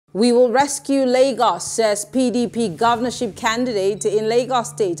We will rescue Lagos, says PDP governorship candidate in Lagos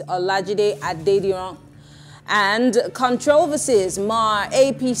State, Olajide Adediran. And controversies mar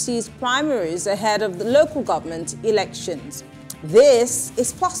APC's primaries ahead of the local government elections. This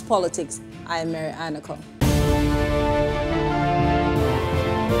is Plus Politics. I am Mary Anako.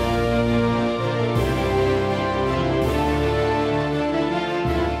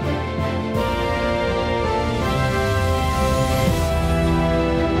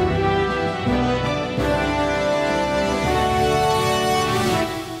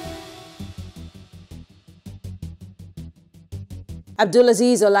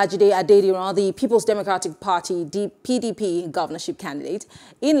 Abdul-azeez Olajide Adediran, the People's Democratic Party PDP governorship candidate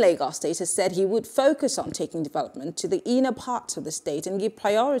in Lagos State, has said he would focus on taking development to the inner parts of the state and give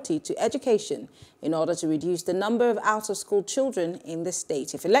priority to education in order to reduce the number of out-of-school children in the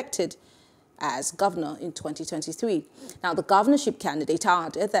state if elected as governor in 2023. Now, the governorship candidate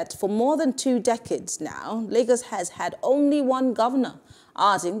added that for more than 2 decades now, Lagos has had only one governor,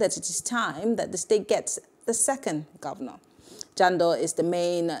 adding that it is time that the state gets the second governor. Jandor is the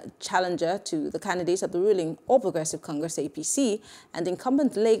main challenger to the candidate of the ruling All Progressive Congress APC and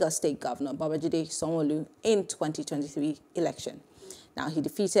incumbent Lagos State Governor Babajide Sanwo-Olu in 2023 election. Now, he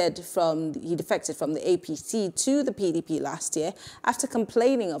defected from the APC to the PDP last year after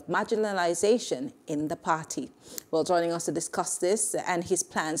complaining of marginalization in the party. Well, joining us to discuss this and his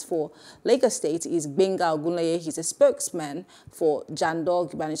plans for Lagos State is Gbenga Ogunleye. He's a spokesman for Jandor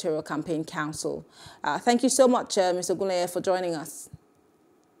Gubernatorial Campaign Council. Thank you so much, Mr. Ogunleye, for joining us.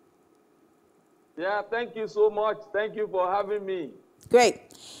 Yeah, thank you so much. Thank you for having me. Great.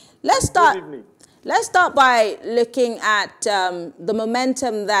 Let's start. Good evening. Let's start by looking at the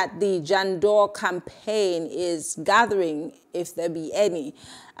momentum that the Jandor campaign is gathering, if there be any.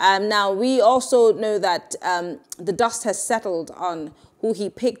 Now, we also know that the dust has settled on who he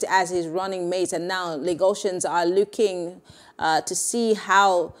picked as his running mate, and now Lagosians are looking to see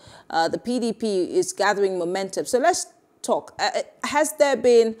how the PDP is gathering momentum. So let's talk. Has there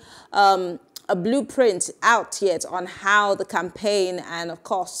been a blueprint out yet on how the campaign and, of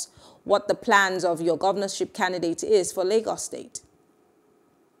course, what the plans of your governorship candidate is for Lagos State?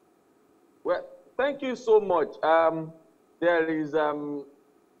 Well, thank you so much. There is, of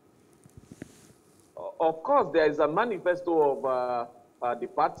course, there is a manifesto of the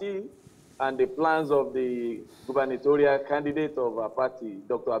party and the plans of the gubernatorial candidate of our party,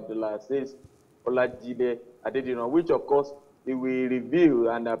 Dr. Abdul-azeez Olajide Adediran, which, of course, he will reveal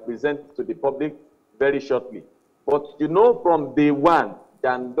and present to the public very shortly. But you know, from day one,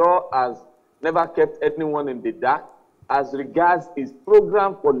 Jandor has never kept anyone in the dark as regards his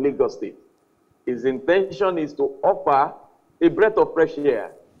program for Lagos State. His intention is to offer a breath of fresh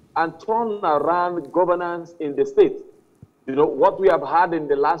air and turn around governance in the state. You know, what we have had in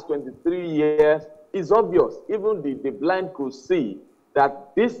the last 23 years is obvious. Even the blind could see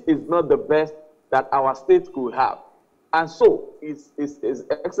that this is not the best that our state could have. And so, His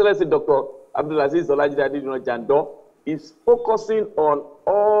Excellency Dr. Abdul-azeez Olajide Adediran Jandor is focusing on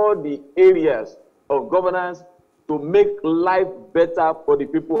all the areas of governance to make life better for the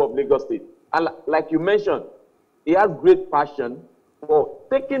people of Lagos State. And like you mentioned, he has great passion for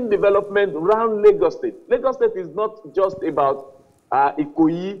taking development around Lagos State. Lagos State is not just about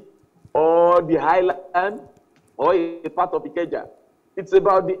Ikoyi or the Highland or a part of Ikeja. It's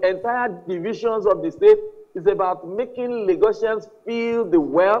about the entire divisions of the state. It's about making Lagosians feel the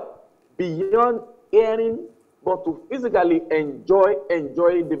wealth beyond hearing, but to physically enjoy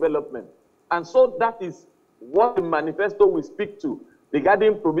development. And so that is what the manifesto will speak to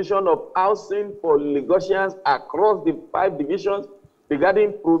regarding provision of housing for Lagosians across the 5 divisions,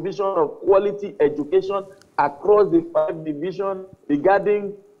 regarding provision of quality education across the 5 divisions,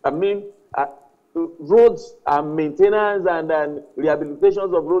 regarding, roads and maintenance and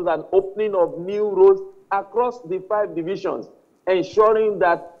rehabilitations of roads and opening of new roads across the 5 divisions, ensuring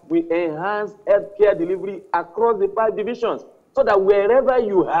that we enhance healthcare delivery across the 5 divisions, so that wherever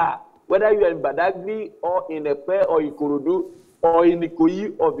you are, whether you are in Badagry or in Epe or Ikorodu or in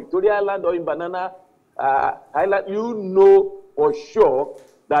Ikoyi or Victoria Island or in Banana Island, you know for sure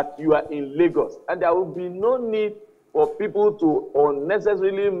that you are in Lagos. And there will be no need for people to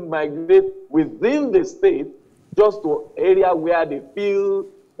unnecessarily migrate within the state just to area where they feel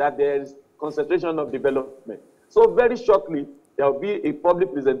that there is concentration of development. So very shortly, there will be a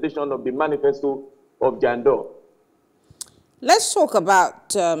public presentation of the manifesto of Jandor. Let's talk about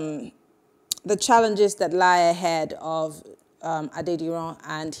the challenges that lie ahead of Adediran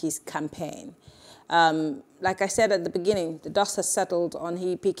and his campaign. Like I said at the beginning, the dust has settled on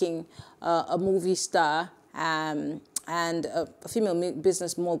he picking a movie star and and a female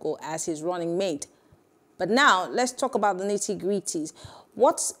business mogul as his running mate. But now, let's talk about the nitty-gritties.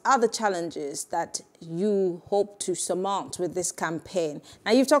 What are the challenges that you hope to surmount with this campaign?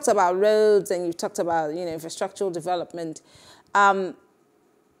 Now, you've talked about roads and you've talked about, infrastructural development. Now,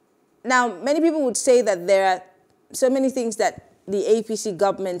 many people would say that there are so many things that the APC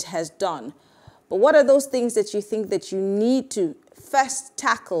government has done. But what are those things that you think that you need to first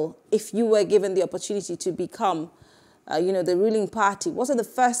tackle if you were given the opportunity to become, the ruling party? What are the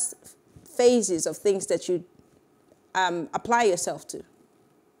first phases of things that you apply yourself to?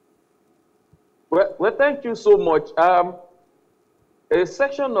 Well, thank you so much. A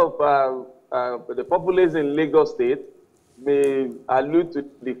section of the populace in Lagos State may allude to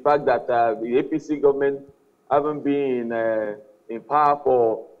the fact that the APC government haven't been in power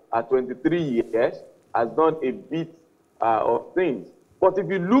for 23 years, has done a bit of things. But if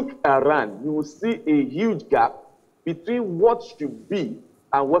you look around, you will see a huge gap between what should be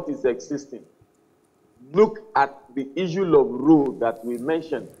and what is existing. Look at the issue of road that we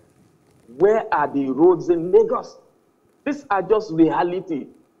mentioned. Where are the roads in Lagos? These are just reality.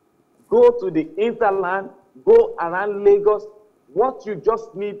 Go to the hinterland, go around Lagos. What you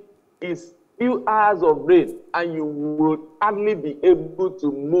just need is few hours of rain, and you will hardly be able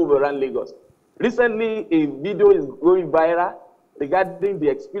to move around Lagos. Recently, a video is going viral regarding the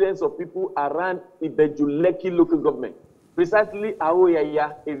experience of people around Ibejuleki local government, precisely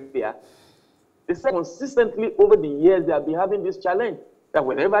Aoyaya area. They say consistently over the years they have been having this challenge that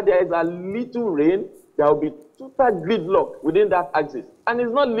whenever there is a little rain, there will be total gridlock within that axis. And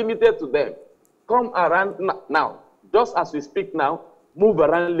it's not limited to them. Come around now, just as we speak now, move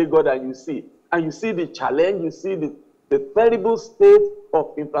around Lagos and you see. And you see the challenge, you see the terrible state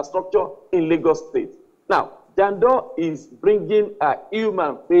of infrastructure in Lagos State. Now, Jandor is bringing a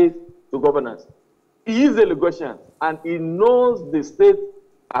human face to governance. He is a Lagosian and he knows the state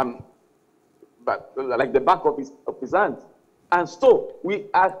but like the back of his hand. And so we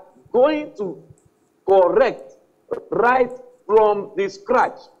are going to correct right from the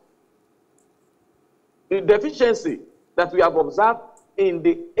scratch the deficiency that we have observed in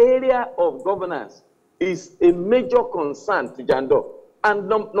the area of governance is a major concern to Jandor. And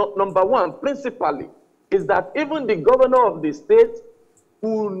number one, principally, is that even the governor of the state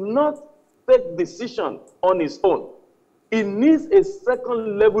will not take decision on his own. He needs a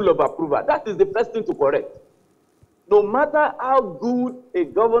second level of approval. That is the first thing to correct. No matter how good a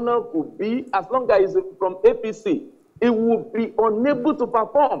governor could be, as long as he's from APC, he will be unable to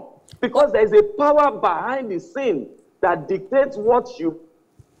perform because there is a power behind the scene that dictates what you.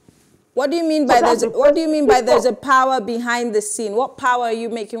 What do you mean by there's a power behind the scene? What power are you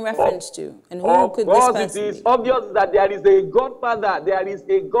making reference to? And who could this person be? Of course, it is obvious that there is a godfather. There is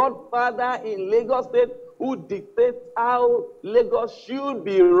a godfather in Lagos State who dictates how Lagos should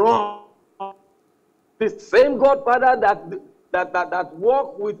be run. The same godfather that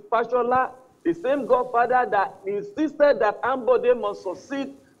worked with Fashola, the same godfather that insisted that Ambode must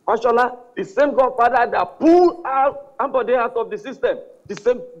succeed Fashola, the same godfather that pulled out Ambode out of the system, the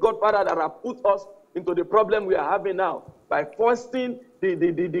same godfather that have put us into the problem we are having now by forcing the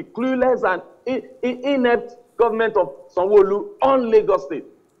clueless and inept government of Sanwo-Olu on Lagos State.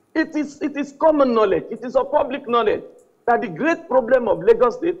 It is common knowledge, it is a public knowledge that the great problem of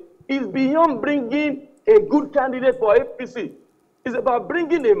Lagos State is beyond bringing a good candidate for APC. It's about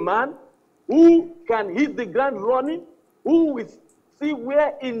bringing a man who can hit the ground running, who will see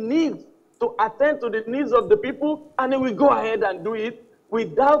where he needs to attend to the needs of the people, and he will go ahead and do it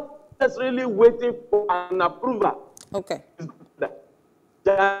without necessarily waiting for an approval. Okay.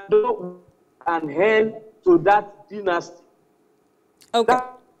 And hand to that dynasty. Okay.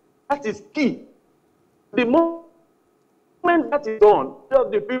 That is key. The moment that is done,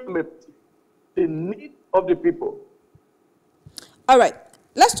 of the people, the need of the people. All right.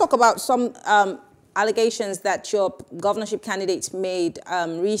 Let's talk about some allegations that your governorship candidate made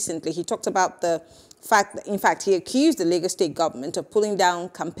recently. He talked about the fact that, in fact, he accused the Lagos State government of pulling down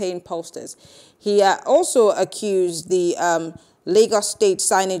campaign posters. He also accused the Lagos State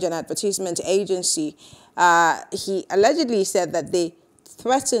Signage and Advertisement Agency. He allegedly said that they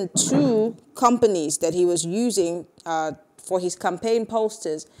threatened two companies that he was using for his campaign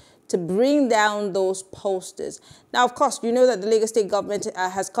posters to bring down those posters. Now, of course, you know that the Lagos State government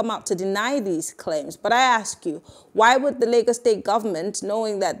has come out to deny these claims. But I ask you, why would the Lagos State government,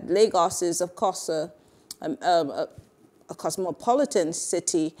 knowing that Lagos is, of course, a cosmopolitan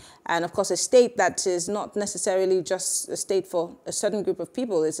city, and of course a state that is not necessarily just a state for a certain group of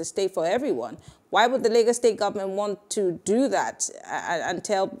people, it's a state for everyone. Why would the Lagos State government want to do that and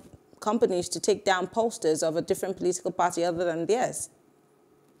tell companies to take down posters of a different political party other than theirs.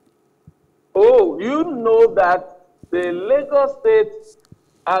 Oh, you know that the Lagos State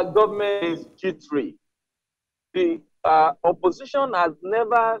government is G3. The opposition has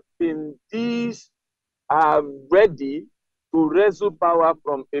never been this ready to wrestle power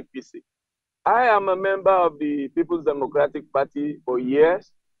from APC. I am a member of the People's Democratic Party for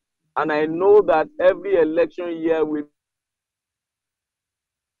years, and I know that every election year will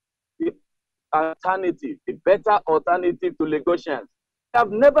be alternative, a better alternative to Lagosians. We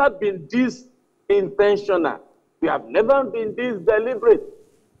have never been this intentional. We have never been this deliberate.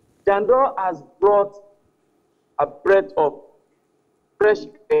 Jandor has brought a breath of fresh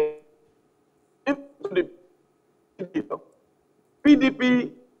air into the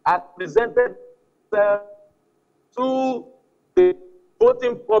PDP has presented to the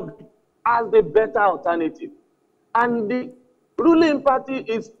voting public as the better alternative. And the ruling party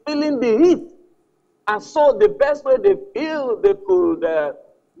is feeling the heat. And so the best way they feel they could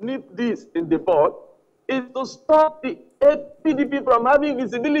nip this in the bud is to stop the PDP from having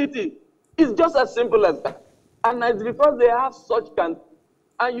visibility. It's just as simple as that. And it's because they have such can.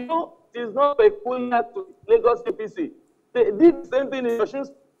 And you know, it is not peculiar to Lagos APC. They did the same thing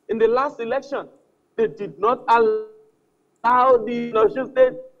in the last election. They did not allow the Osun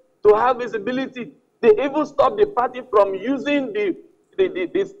State to have visibility. They even stopped the party from using the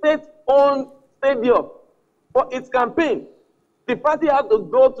state-owned stadium for its campaign. The party had to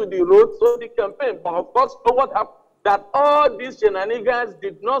go to the road so the campaign. But of course, what happened? That all these shenanigans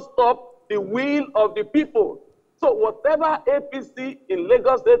did not stop the will of the people. So whatever APC in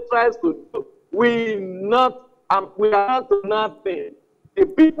Lagos State tries to do, we are not nothing. The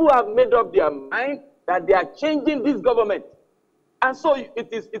people have made up their mind that they are changing this government. And so it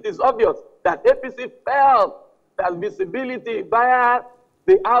is obvious that APC felt that visibility via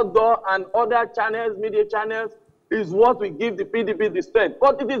the outdoor and other channels, media channels, is what will give the PDP the strength.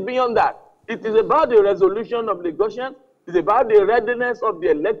 But it is beyond that. It is about the resolution of negotiations. It's about the readiness of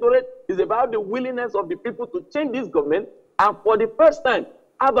the electorate. It's about the willingness of the people to change this government. And for the first time,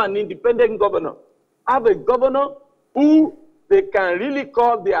 have an independent governor. Have a governor who they can really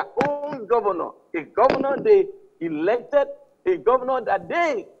call their own governor. A governor they elected, a governor that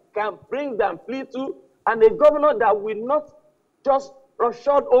they can bring them plea to, and a governor that will not just rush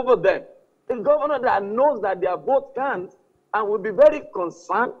out over them. A governor that knows that their vote counts and will be very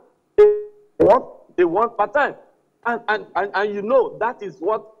concerned what they want part time. And you know that is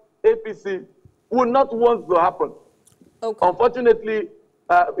what APC would not want to happen. Okay. Unfortunately,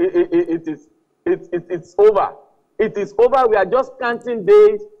 it's over. It is over. We are just counting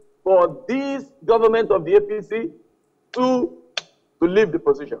days for this government of the APC to leave the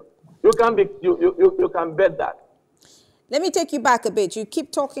position. You can bet that. Let me take you back a bit. You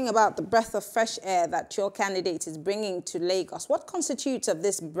keep talking about the breath of fresh air that your candidate is bringing to Lagos. What constitutes of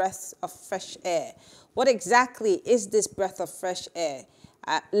this breath of fresh air? What exactly is this breath of fresh air?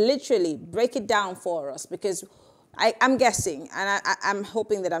 Literally, break it down for us, because I'm guessing, and I'm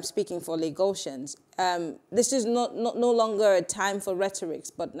hoping that I'm speaking for Lagosians. This is no longer a time for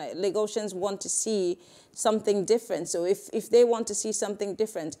rhetorics, but Lagosians want to see something different. So if they want to see something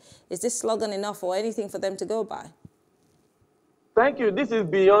different, is this slogan enough or anything for them to go by? Thank you. This is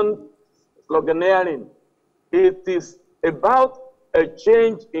beyond sloganeering. It is about a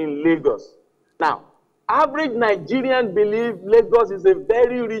change in Lagos. Now, average Nigerian believe Lagos is a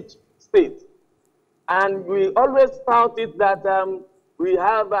very rich state. And we always tout it that we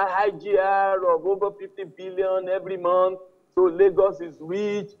have a high GR of over 50 billion every month. So Lagos is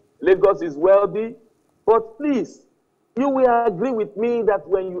rich, Lagos is wealthy. But please, you will agree with me that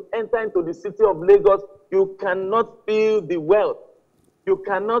when you enter into the city of Lagos, you cannot feel the wealth. You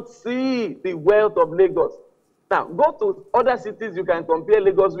cannot see the wealth of Lagos. Now, go to other cities you can compare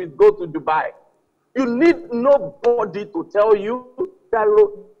Lagos with. Go to Dubai. You need nobody to tell you that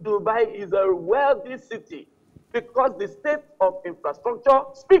Dubai is a wealthy city because the state of infrastructure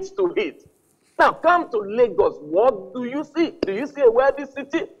speaks to it. Now, come to Lagos. What do you see? Do you see a wealthy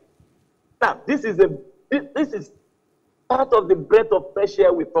city? Now, this is part of the breath of fresh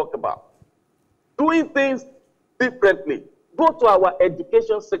air we talk about. Doing things differently. Go to our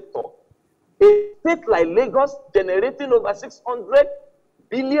education sector. A state like Lagos generating over 600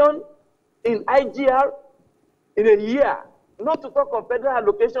 billion in IGR in a year, not to talk of federal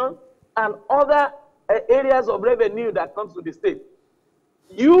allocation and other areas of revenue that comes to the state.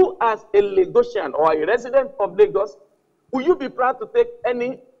 You as a Lagosian or a resident of Lagos, will you be proud to take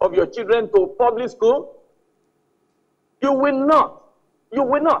any of your children to public school? You will not. You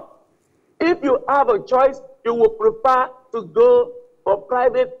will not. If you have a choice, you will prefer to go for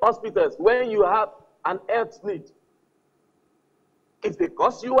private hospitals when you have an health need? It's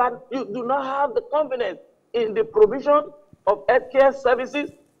because you do not have the confidence in the provision of healthcare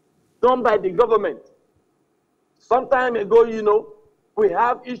services done by the government. Some time ago, we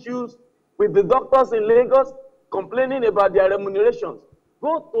have issues with the doctors in Lagos complaining about their remunerations.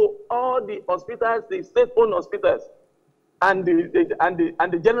 Go to all the hospitals, the state-owned hospitals, and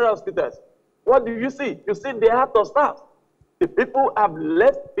the general hospitals. What do you see? You see they have to staff. The people have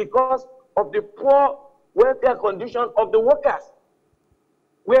left because of the poor welfare condition of the workers.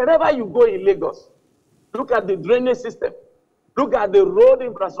 Wherever you go in Lagos, look at the drainage system, look at the road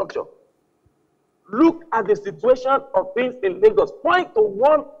infrastructure, look at the situation of things in Lagos. Point to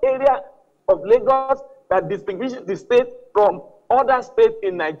one area of Lagos that distinguishes the state from other states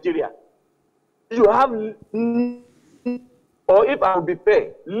in Nigeria. You have, or if I will be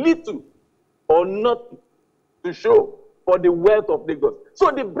fair, little or nothing to show for the wealth of Lagos.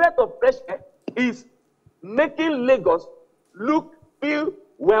 So the breath of fresh air is making Lagos feel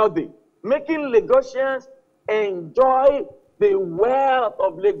wealthy, making Lagosians enjoy the wealth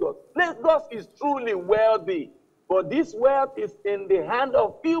of Lagos. Lagos is truly wealthy, but this wealth is in the hand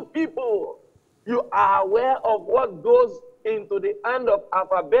of few people. You are aware of what goes into the hand of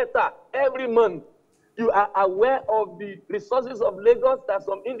Alphabeta every month. You are aware of the resources of Lagos that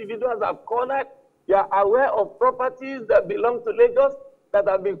some individuals have cornered. You are aware of properties that belong to Lagos that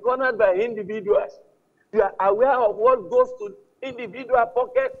have been cornered by individuals. You are aware of what goes to individual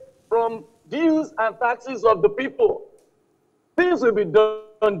pockets from dues and taxes of the people. Things will be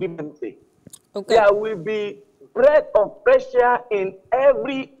done differently. Okay. There will be breath of fresh air in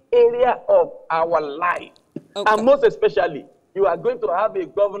every area of our life. Okay. And most especially, you are going to have a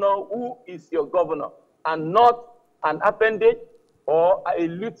governor who is your governor and not an appendage or a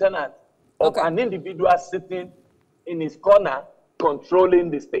lieutenant of an individual sitting in his corner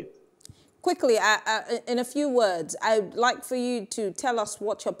controlling the state. Quickly, in a few words, I'd like for you to tell us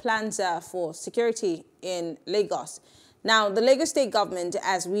what your plans are for security in Lagos. Now, the Lagos state government,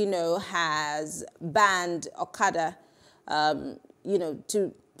 as we know, has banned Okada,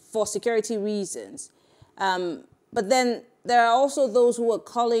 for security reasons. But then there are also those who are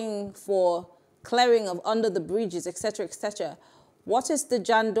calling for clearing of under the bridges, etc., etc. What is the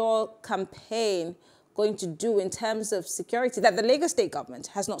Jandor campaign going to do in terms of security that the Lagos state government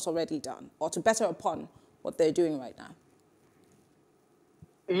has not already done, or to better upon what they're doing right now?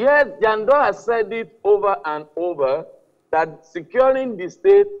 Yes, Jandor has said it over and over that securing the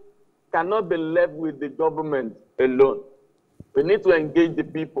state cannot be left with the government alone. We need to engage the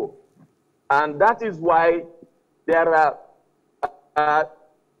people. And that is why there are a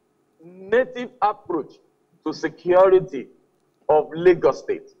native approach to security of Lagos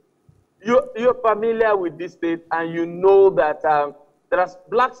State. You're familiar with this state, and you know that there are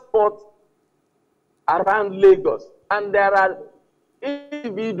black spots around Lagos, and there are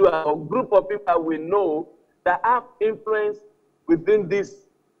individuals or group of people we know that have influence within this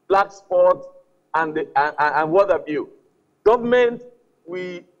black spot and what have you. Government,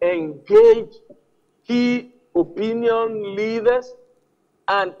 we engage key opinion leaders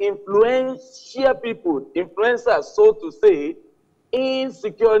and influential people, influencers, so to say, in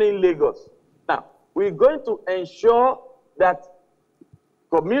securing Lagos. Now, we're going to ensure that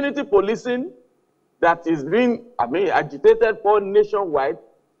community policing that is being, agitated for nationwide,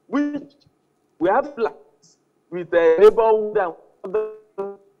 which we have plans with the neighborhood and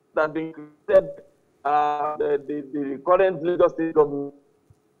that have been created, the current Lagos state government.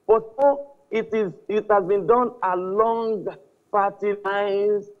 But it has been done along party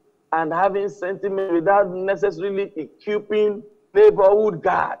lines and having sentiment without necessarily equipping neighborhood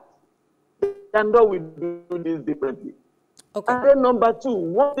guards. Jandor will do this differently. Okay. And then number two,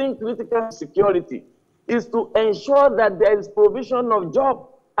 one thing critical security is to ensure that there is provision of job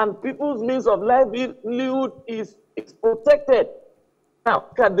and people's means of livelihood is protected. Now,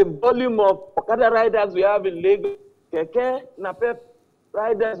 look at the volume of Okada riders we have in Lagos, Keke, Napep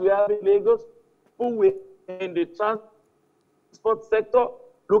riders we have in Lagos, who in the transport sector.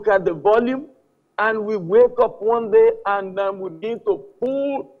 Look at the volume, and we wake up one day and we begin to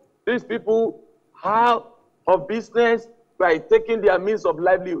pull these people out of business by taking their means of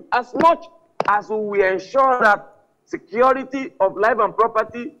livelihood. As much as we ensure that security of life and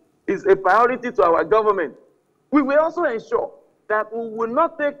property is a priority to our government, we will also ensure that we will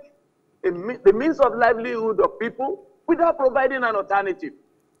not take the means of livelihood of people without providing an alternative.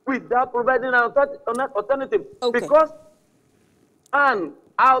 Without providing an alternative. Okay. Because and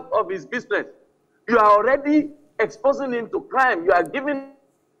out of his business, you are already exposing him to crime. You are giving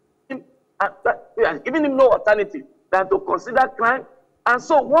him no alternative than to consider crime And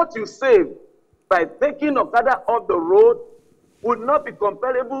so what you save by taking Okada off the road would not be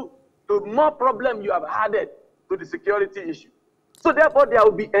comparable to more problem you have added to the security issue. So therefore, there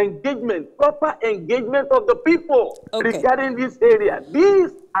will be engagement, proper engagement of the people regarding this area.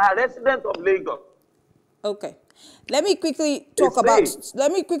 These are residents of Lagos. Okay. Let me quickly talk about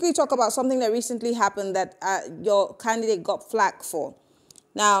something that recently happened that your candidate got flack for.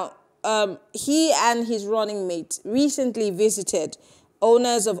 Now, he and his running mate recently visited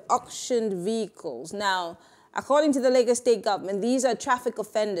owners of auctioned vehicles. Now, according to the Lagos state government, these are traffic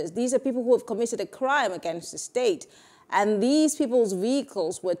offenders. These are people who have committed a crime against the state. And these people's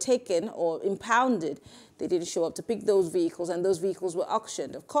vehicles were taken or impounded. They didn't show up to pick those vehicles, and those vehicles were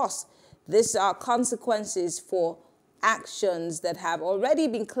auctioned. Of course, these are consequences for actions that have already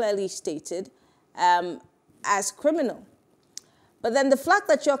been clearly stated as criminal. But then the flack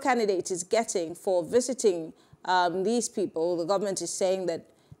that your candidate is getting for visiting these people, the government is saying that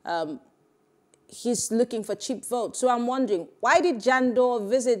he's looking for cheap votes. So I'm wondering, why did Jandor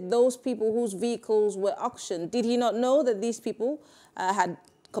visit those people whose vehicles were auctioned? Did he not know that these people had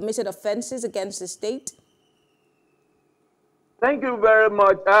committed offenses against the state? Thank you very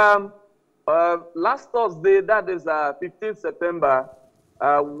much. Last Thursday, that is 15th September,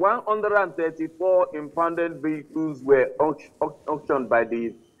 134 impounded vehicles were auctioned by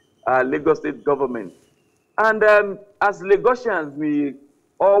the Lagos state government. And as Lagosians, we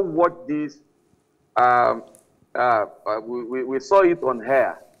all watched this. We saw it on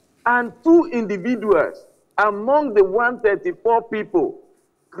air. And two individuals among the 134 people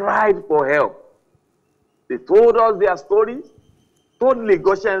cried for help. They told us their stories, told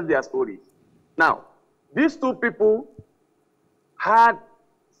Lagosians their stories. Now, these two people had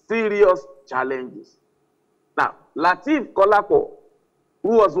serious challenges. Now, Lateef Kolapo,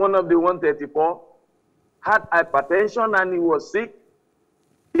 who was one of the 134, had hypertension and he was sick.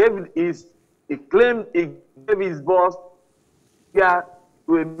 He claimed he gave his boss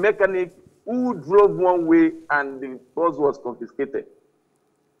to a mechanic who drove one way and the boss was confiscated.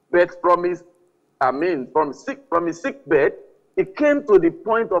 But from his sick bed, he came to the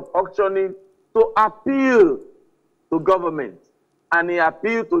point of auctioning to appeal to government, and he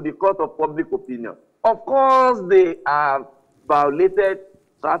appealed to the court of public opinion. Of course, they have violated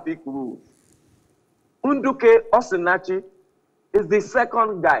traffic rules. Nduke Osinachi is the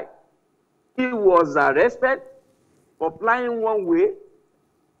second guy. He was arrested for flying one way.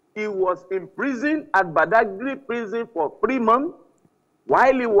 He was imprisoned at Badagry prison for 3 months.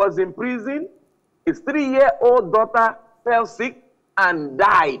 While he was in prison, his 3-year-old daughter fell sick and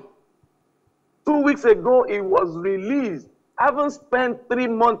died. 2 weeks ago, he was released, having spent 3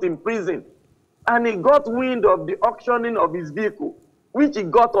 months in prison, and he got wind of the auctioning of his vehicle, which he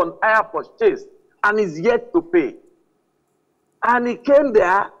got on hire purchase, and is yet to pay. And he came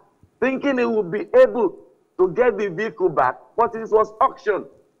there thinking he would be able to get the vehicle back, but it was auctioned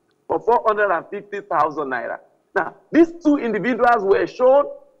for 450,000 naira. Now, these two individuals were shown,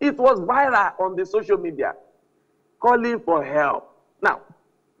 it was viral on the social media, calling for help. Now,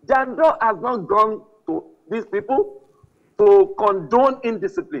 Jandor has not gone to these people to condone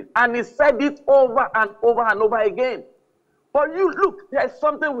indiscipline, and he said it over and over and over again. But you look, there's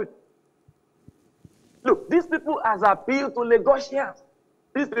something with, look, these people has appealed to Lagosians.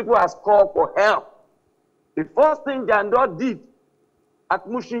 These people has called for help. The first thing Jandor did at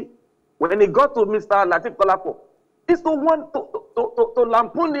Mushi, when he got to Mr. Lateef Kolapo, is to want to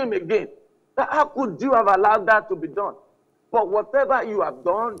lampoon him again. How could you have allowed that to be done? But whatever you have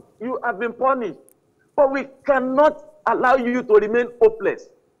done, you have been punished. But we cannot allow you to remain hopeless.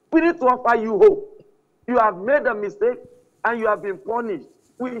 We need to offer you hope. You have made a mistake and you have been punished.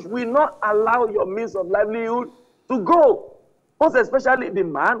 We will not allow your means of livelihood to go. Most especially the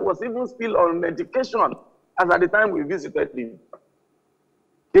man was even still on medication as at the time we visited him.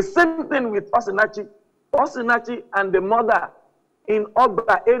 The same thing with Osinachi. Osinachi and the mother in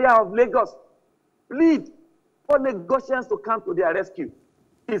Ogba area of Lagos plead for Lagosians to come to their rescue.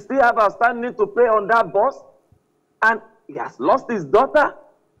 He still have outstanding to pay on that bus, and he has lost his daughter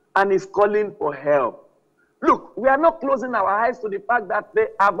and is calling for help. Look, we are not closing our eyes to the fact that they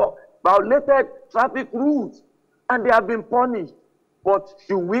have violated traffic rules and they have been punished. But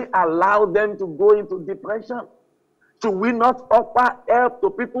should we allow them to go into depression? Should we not offer help to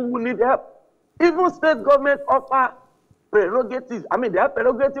people who need help? Even state government offer prerogatives. I mean, they have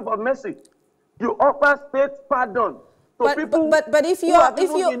prerogative of mercy. You offer state pardon to people but if who have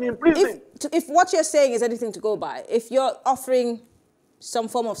been in prison. If what you're saying is anything to go by, if you're offering some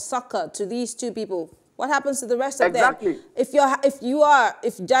form of succor to these two people, What happens to the rest of exactly. them? If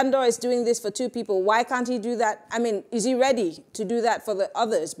Jandor is doing this for 2 people, why can't he do that? I mean, is he ready to do that for the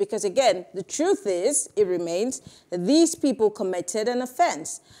others? Because again, the truth is, it remains that these people committed an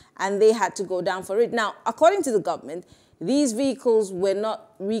offense and they had to go down for it. Now, according to the government, these vehicles were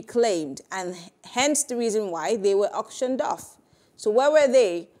not reclaimed, and hence the reason why they were auctioned off. So where were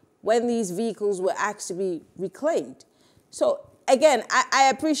they when these vehicles were asked to be reclaimed? So again, I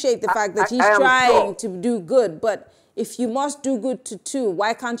appreciate the fact that he's trying to do good, but if you must do good to 2,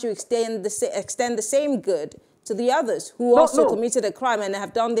 why can't you extend the same good to the others who also committed a crime and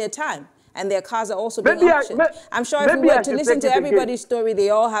have done their time? And their cars are also being auctioned. I'm sure if we were to listen to everybody's story,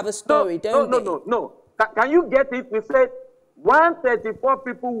 they all have a story, don't they? No. Can you get it? We said 134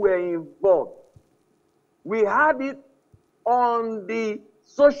 people were involved. We had it on the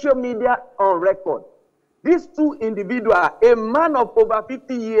social media on record. These 2 individuals, a man of over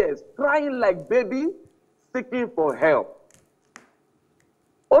 50 years, crying like baby, seeking for help.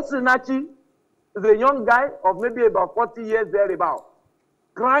 Osinachi is a young guy of maybe about 40 years thereabout,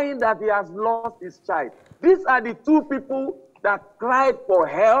 crying that he has lost his child. These are the 2 people that cried for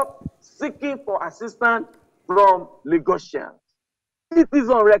help, seeking for assistance from Lagosians. It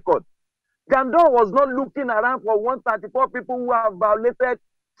is on record. Jandor was not looking around for 134 people who have violated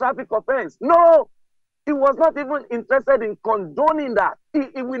traffic offense. No, he was not even interested in condoning that.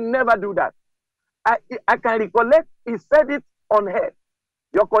 He will never do that. I can recollect, he said it on air.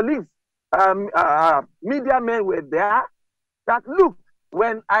 Your colleagues, media men were there, that look,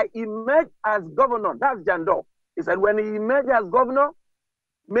 when I emerged as governor, that's Jandor. He said when he emerged as governor,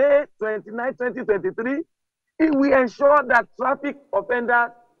 May 29, 2023, he will ensure that traffic offenders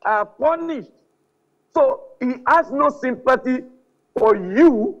are punished. So he has no sympathy for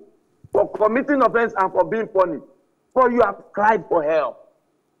you for committing offense and for being punished. For you have cried for help.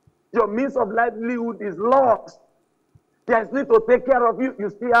 Your means of livelihood is lost. There's need to take care of you. You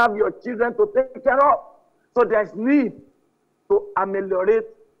still have your children to take care of. So there's need to ameliorate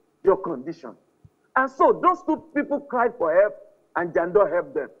your condition. And so those 2 people cried for help and Jandor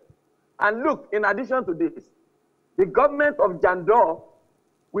helped them. And look, in addition to this, the government of Jandor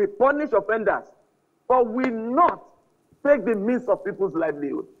will punish offenders, but will not take the means of people's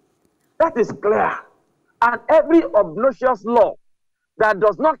livelihood. That is clear. And every obnoxious law that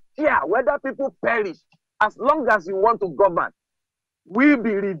does not care whether people perish, as long as you want to govern, will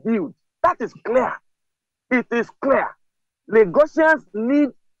be reviewed. That is clear. It is clear. Lagosians need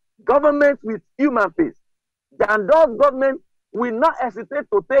government with human face. Jandor's government will not hesitate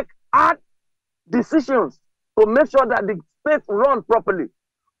to take hard decisions to make sure that the state runs properly.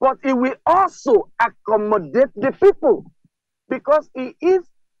 But it will also accommodate the people, because he is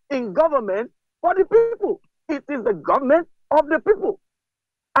in government for the people. It is the government of the people.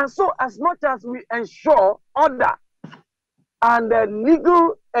 And so as much as we ensure order and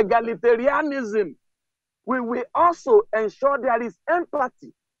legal egalitarianism, we will also ensure there is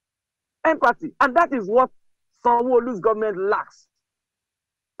empathy. Empathy. And that is what Sanwo-Olu's government lacks.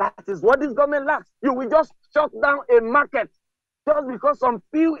 That is what this government lacks. You will just shut down a market just because some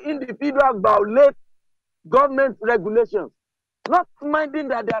few individuals violate government regulations, not minding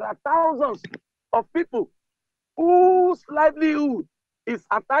that there are thousands of people whose livelihood is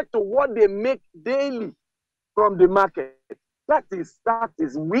attached to what they make daily from the market. That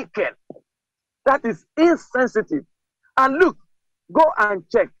is wicked. That is insensitive. And look, go and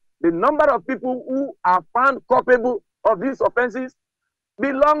check the number of people who are found culpable of these offenses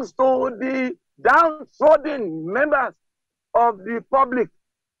belongs to the downtrodden members of the public.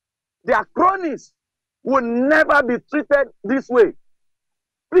 Their cronies will never be treated this way.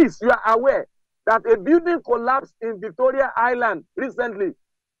 Please, you are aware that a building collapsed in Victoria Island recently,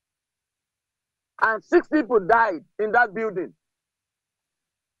 and 6 people died in that building.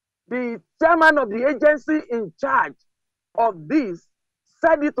 The chairman of the agency in charge of this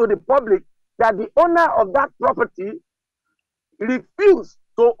said it to the public that the owner of that property refused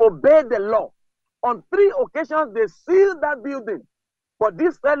to obey the law. On 3 occasions, they sealed that building. But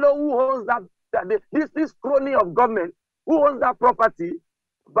this fellow who owns this crony of government who owns that property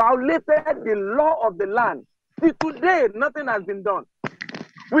violated the law of the land. See, today, nothing has been done.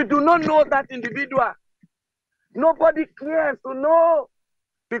 We do not know that individual. Nobody cares to know,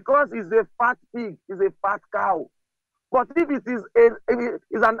 because he's a fat pig, he's a fat cow. But if it is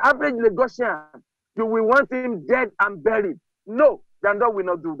an average Lagosian, you will want him dead and buried. No, Jandor will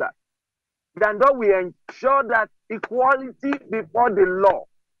not do that. Jandor will ensure that equality before the law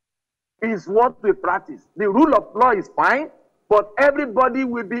is what we practice. The rule of law is fine, but everybody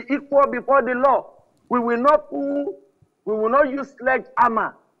will be equal before the law. We will not use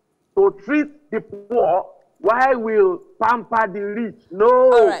sledgehammer to treat the poor while we'll pamper the rich. No.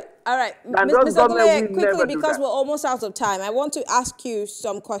 All right. And Mr. Ogunleye, quickly, because because we're almost out of time, I want to ask you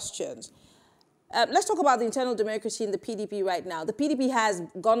some questions. Let's talk about the internal democracy in the PDP right now. The PDP has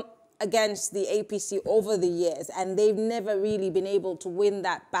gone against the APC over the years, and they've never really been able to win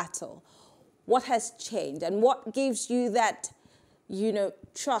that battle. What has changed, and what gives you that,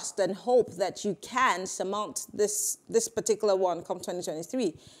 trust and hope that you can surmount this particular one come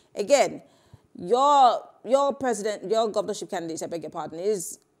 2023? Again, your governorship candidate, I beg your pardon,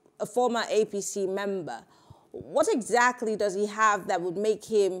 is a former APC member. What exactly does he have that would make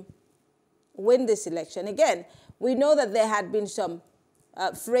him win this election? Again, we know that there had been some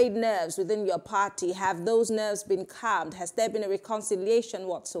frayed nerves within your party. Have those nerves been calmed? Has there been a reconciliation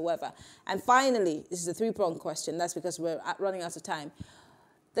whatsoever? And finally, this is a three-pronged question. That's because we're running out of time.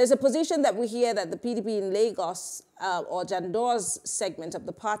 There's a position that we hear that the PDP in Lagos, or Jandor's segment of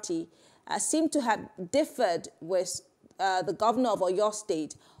the party, seem to have differed with the governor of Oyo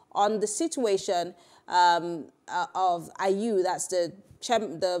State on the situation of IU, that's the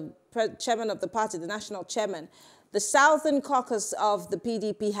chairman of the party, the national chairman. The Southern Caucus of the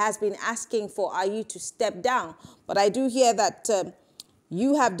PDP has been asking for IU to step down, but I do hear that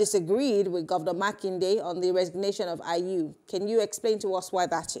you have disagreed with Governor Makinde on the resignation of IU. Can you explain to us why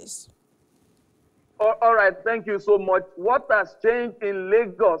that is? All right, thank you so much. What has changed in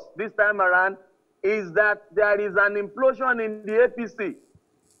Lagos this time around is that there is an implosion in the APC.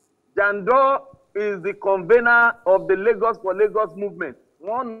 Jandor is the convener of the Lagos for Lagos movement,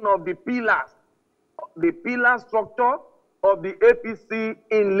 one of the pillars, the pillar structure of the APC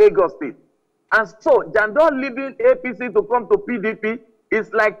in Lagos State. And so Jandor leaving APC to come to PDP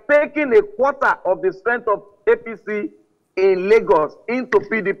is like taking a quarter of the strength of APC in Lagos into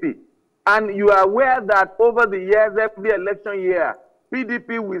PDP. And you are aware that over the years, every election year,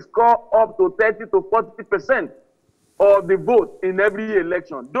 PDP will score up to 30 to 40% of the vote in every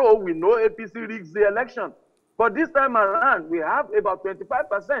election. Though we know APC rigs the election. But this time around, we have about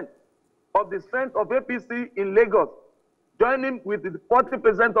 25% of the strength of APC in Lagos, joining with the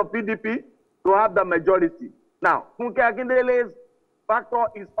 40% of PDP to have the majority. Now, Funke Akindele's factor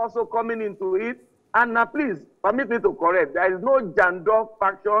is also coming into it. And now, please, permit me to correct. There is no Jandor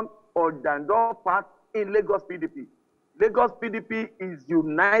faction or Jandor part in Lagos PDP. Lagos PDP is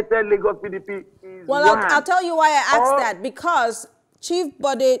united. Lagos PDP is well, one. I'll tell you why I asked that. Because Chief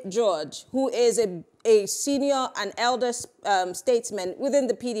Bode George, who is a senior and elder statesman within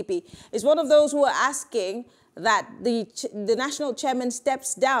the PDP, is one of those who are asking that the national chairman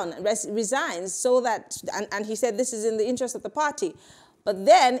steps down and resigns so that, and he said this is in the interest of the party. But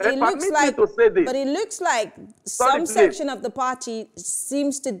then it looks like some section of the party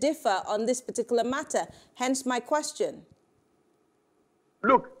seems to differ on this particular matter. Hence my question.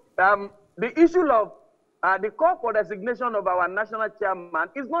 Look, the issue of the call for resignation of our national chairman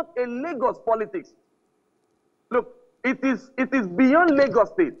is not a Lagos politics. Look, it is beyond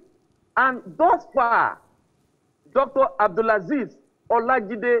Lagos State. And thus far, Dr. Abdul-azeez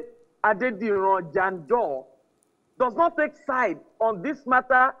Olajide Adediran Jandor does not take side on this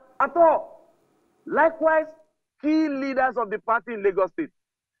matter at all. Likewise, key leaders of the party in Lagos State.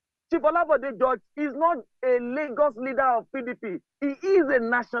 Chief Olajide George is not a Lagos leader of PDP. He is a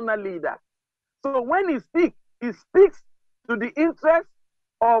national leader. So when he speaks to the interest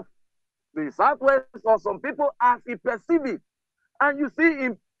of the Southwest or some people as he perceives it. And you see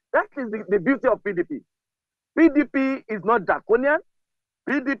him, that is the beauty of PDP. PDP is not draconian.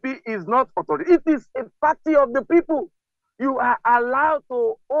 PDP is not authority. It is a party of the people. You are allowed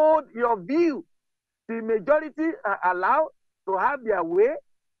to hold your view. The majority are allowed to have their way,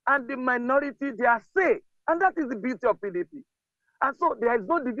 and the minority their say. And that is the beauty of PDP. And so there is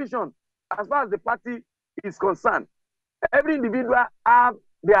no division as far as the party is concerned. Every individual have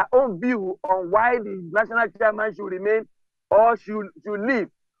their own view on why the national chairman should remain or should leave.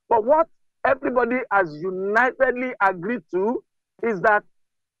 But what everybody has unitedly agreed to is that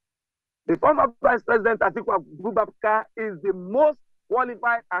the former Vice President Atiku Abubakar is the most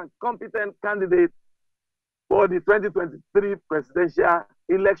qualified and competent candidate for the 2023 presidential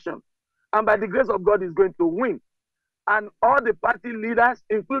election. And by the grace of God, is going to win. And all the party leaders,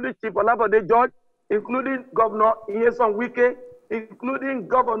 including Chief Olajide George, including Governor Nyesom Wike, including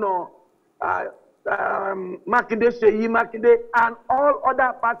Governor Makinde, Seyi Makinde, and all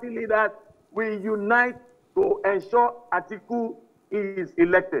other party leaders will unite to ensure Atiku is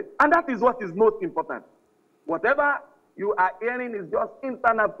elected. And that is what is most important. Whatever you are hearing is just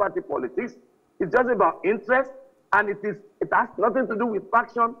internal party politics. It's just about interest, and it has nothing to do with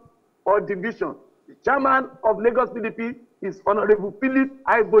faction or division. The chairman of Lagos PDP is Honorable Philip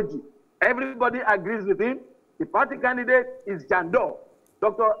Aiboji. Everybody agrees with him. The party candidate is Jandor.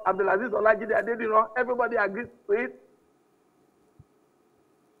 Dr. Abdul-azeez Olajide Adediran, everybody agrees with it.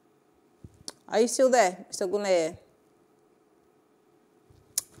 Are you still there, Mr. Ogunleye?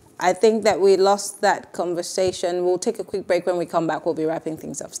 I think that we lost that conversation. We'll take a quick break. When we come back, we'll be wrapping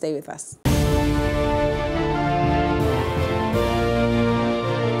things up. Stay with us.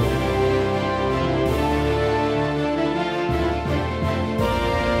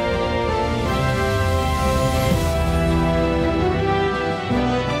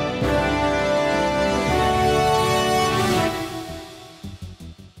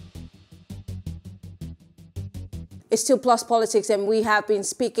 It's still Plus Politics, and we have been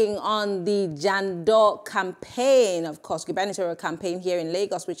speaking on the Jandor campaign, of course, gubernatorial campaign here in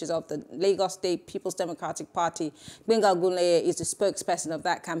Lagos, which is of the Lagos State People's Democratic Party. Gbenga Ogunleye is the spokesperson of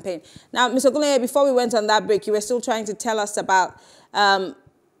that campaign. Now, Mr. Ogunleye, before we went on that break, you were still trying to tell us about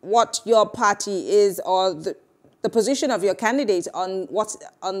what your party is, or the position of your candidate on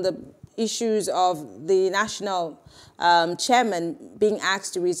the issues of the national chairman being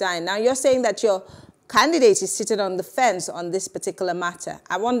asked to resign. Now, you're saying that your candidate is sitting on the fence on this particular matter.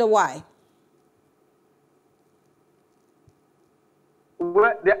 I wonder why.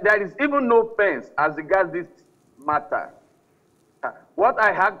 Well, there is even no fence as regards this matter. What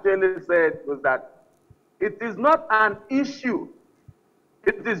I actually said was that it is not an issue.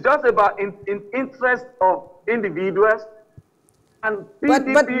 It is just about in interest of individuals. And but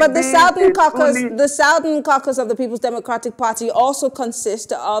the Southern Caucus of the People's Democratic Party also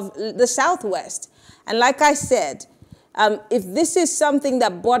consists of the Southwest. And like I said, if this is something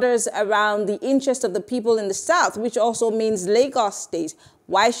that borders around the interest of the people in the South, which also means Lagos State,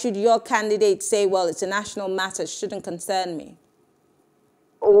 why should your candidate say, well, it's a national matter, it shouldn't concern me?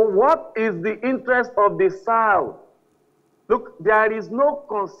 What is the interest of the South? Look, there is no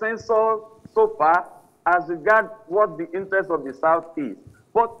consensus so far as regards what the interest of the South is.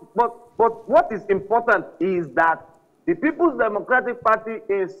 But what is important is that the People's Democratic Party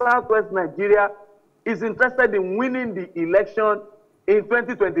in Southwest Nigeria is interested in winning the election in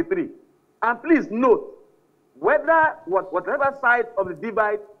 2023. And please note, whatever side of the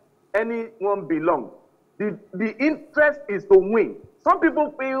divide anyone belongs, the interest is to win. Some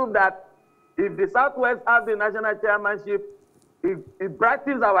people feel that if the Southwest has the national chairmanship, it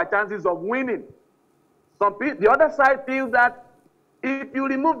brightens our chances of winning. The other side feels that if you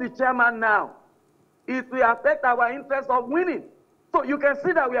remove the chairman now, it will affect our interest of winning. So you can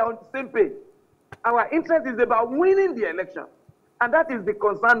see that we are on the same page. Our interest is about winning the election. And that is the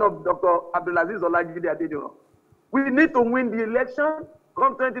concern of Dr. Abdul-azeez Olajide Adediran. We need to win the election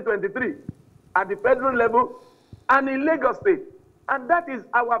come 2023 at the federal level and in Lagos State. And that is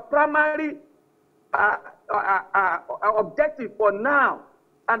our primary objective for now.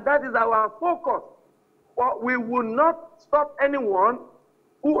 And that is our focus. But we will not stop anyone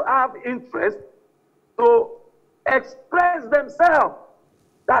who have interest to express themselves.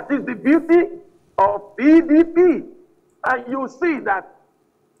 That is the beauty of PDP. And you see that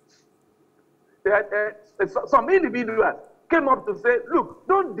some individuals came up to say, look,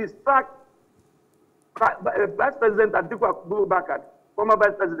 don't distract Vice President Atiku Abubakar, former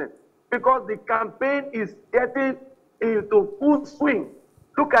Vice President, because the campaign is getting into full swing.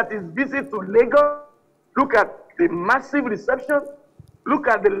 Look at his visit to Lagos. Look at the massive reception. Look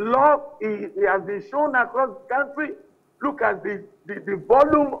at the love he has been shown across the country. Look at the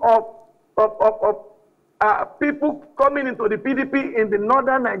volume of people coming into the PDP in the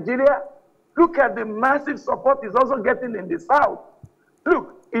northern Nigeria. Look at the massive support he's also getting in the south.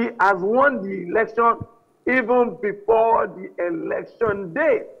 Look, he has won the election even before the election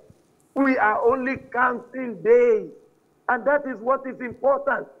day. We are only counting days. And that is what is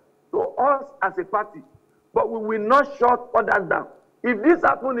important to us as a party. But we will not shut others down. If this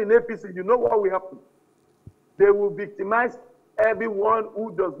happens in APC, you know what will happen? They will victimize everyone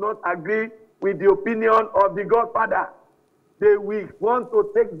who does not agree with the opinion of the Godfather. They will want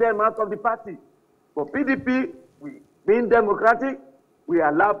to take them out of the party. For PDP, being democratic, we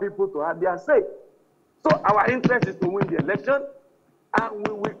allow people to have their say. So our interest is to win the election, and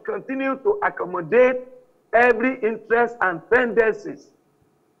we will continue to accommodate every interest and tendencies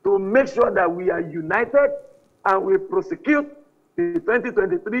to make sure that we are united and we prosecute the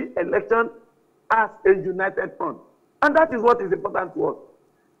 2023 election as a united front. And that is what is important to us.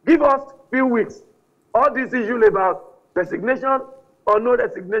 Give us a few weeks. All these issues about resignation or no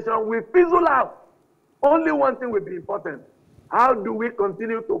resignation will fizzle out. Only one thing will be important. How do we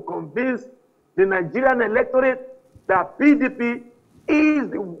continue to convince the Nigerian electorate that PDP is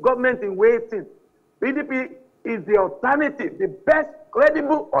the government in waiting? PDP is the alternative, the best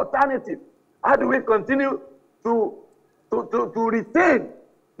credible alternative. How do we continue to retain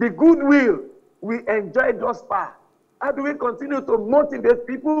the goodwill we enjoyed thus far? How do we continue to motivate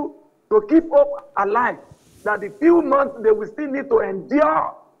people to keep hope alive, that the few months they will still need to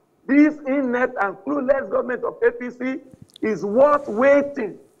endure this inept and clueless government of APC is worth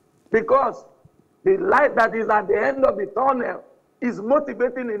waiting, because the light that is at the end of the tunnel is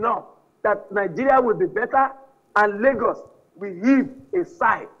motivating enough that Nigeria will be better and Lagos will heave a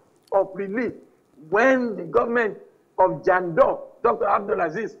sigh of relief when the government of Jandor, Dr.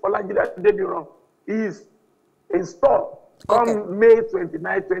 Abdul-azeez, Olajide Adediran, is installed on May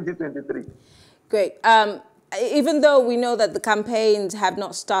 29, 2023. Great. Even though we know that the campaigns have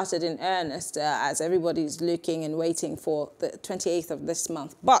not started in earnest, as everybody's looking and waiting for the 28th of this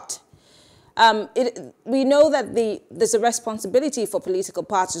month, but we know that there's a responsibility for political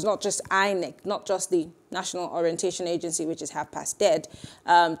parties, not just INEC, not just the National Orientation Agency, which is half past dead,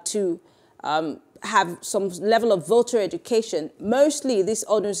 to have some level of voter education. Mostly this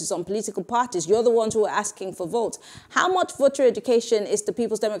onus is on political parties. You're the ones who are asking for votes. How much voter education is the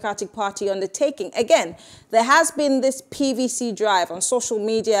People's Democratic Party undertaking? Again, there has been this PVC drive on social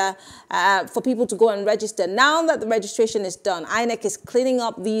media for people to go and register. Now that the registration is done, INEC is cleaning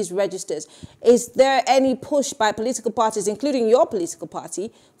up these registers. Is there any push by political parties, including your political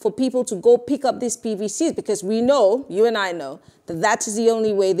party, for people to go pick up these PVCs? Because we know, you and I know, that is the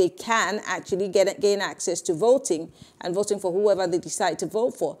only way they can actually gain access to voting and voting for whoever they decide to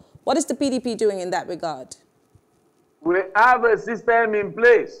vote for. What is the PDP doing in that regard? We have a system in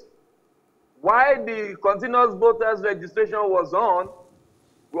place. While the continuous voters registration was on,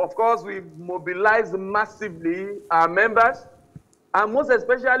 of course, we mobilized massively our members, and most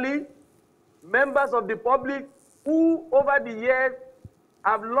especially members of the public who over the years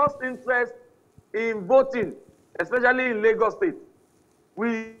have lost interest in voting, especially in Lagos State.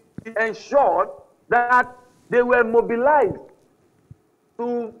 We ensured that they were mobilized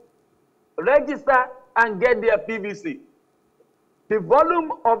to register and get their PVC. The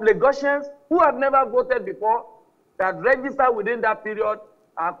volume of Lagosians who have never voted before that register within that period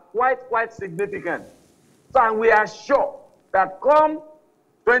are quite significant. So, and we are sure that come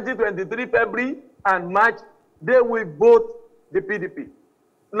 2023 February and March, they will vote the PDP.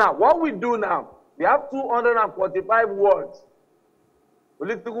 Now, what we do now, we have 245 wards,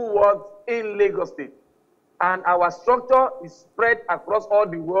 political wards in Lagos State. And our structure is spread across all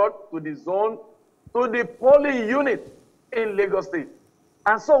the ward, to the zone, to the polling unit in Lagos State.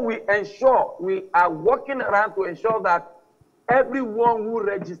 And so we ensure, we are working around to ensure that everyone who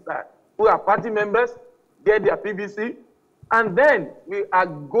registered, who are party members, get their PVC. And then we are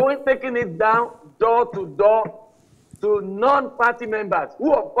taking it down door to door to non-party members,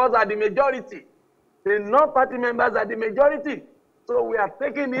 who of course are the majority. The non-party members are the majority. So we are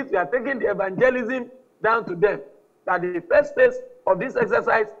taking it, we are taking the evangelism down to them. That the first phase of this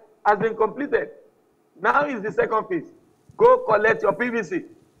exercise has been completed. Now is the second phase. Go collect your PVC.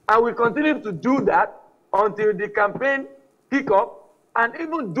 And we continue to do that until the campaign kick off. And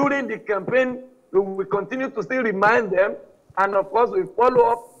even during the campaign, we will continue to still remind them. And of course, we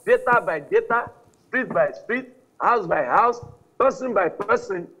follow up data by data, street by street, house by house, person by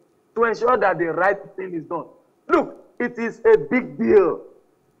person, to ensure that the right thing is done. Look, it is a big deal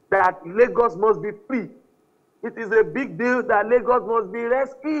that Lagos must be free. It is a big deal that Lagos must be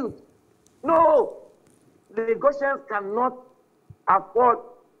rescued. No, Lagosians cannot afford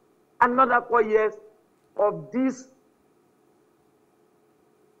another 4 years of this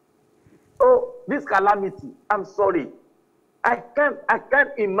calamity. I'm sorry. I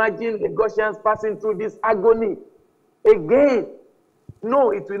can't imagine Lagosians passing through this agony again.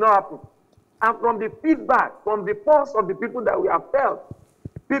 No, it will not happen. And from the feedback, from the pulse of the people that we have felt,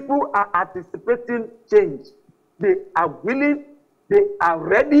 people are anticipating change. They are willing, they are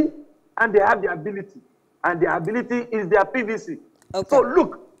ready, and they have the ability. And the ability is their PVC. Okay. So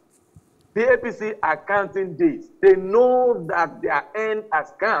look, the APC are counting days. They know that their end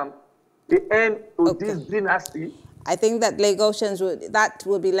has come, the end to this dynasty. I think that that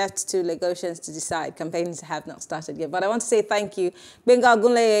will be left to Lagosians to decide. Campaigns have not started yet. But I want to say thank you. Gbenga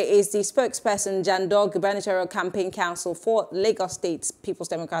Ogunleye is the spokesperson, Jandor Gubernatorial Campaign Council for Lagos State's People's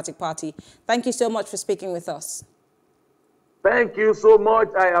Democratic Party. Thank you so much for speaking with us. Thank you so much.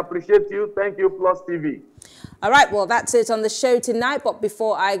 I appreciate you. Thank you, Plus TV. All right, well, that's it on the show tonight. But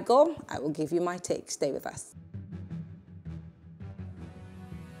before I go, I will give you my take. Stay with us.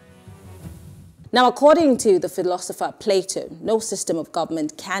 Now, according to the philosopher Plato, no system of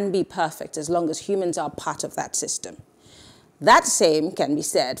government can be perfect as long as humans are part of that system. That same can be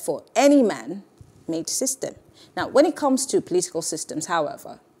said for any man-made system. Now, when it comes to political systems,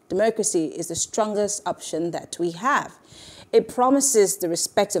 however, democracy is the strongest option that we have. It promises the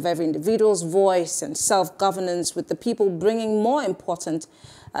respect of every individual's voice and self-governance, with the people being more important,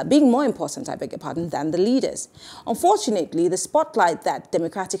 than the leaders. Unfortunately, the spotlight that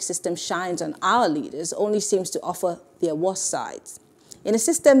democratic system shines on our leaders only seems to offer their worst sides. In a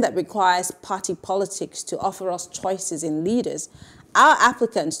system that requires party politics to offer us choices in leaders, our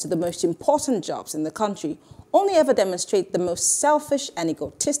applicants to the most important jobs in the country only ever demonstrate the most selfish and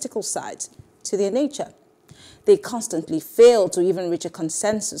egotistical sides to their nature. They constantly fail to even reach a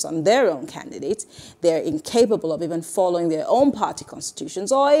consensus on their own candidates. They're incapable of even following their own party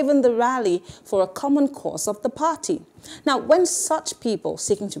constitutions or even the rally for a common cause of the party. Now, when such people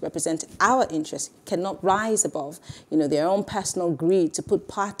seeking to represent our interests cannot rise above, their own personal greed to put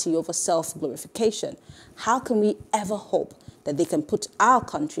party over self-glorification, how can we ever hope that they can put our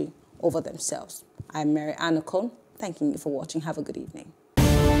country over themselves? I'm Mary Anacon, thanking you for watching. Have a good evening.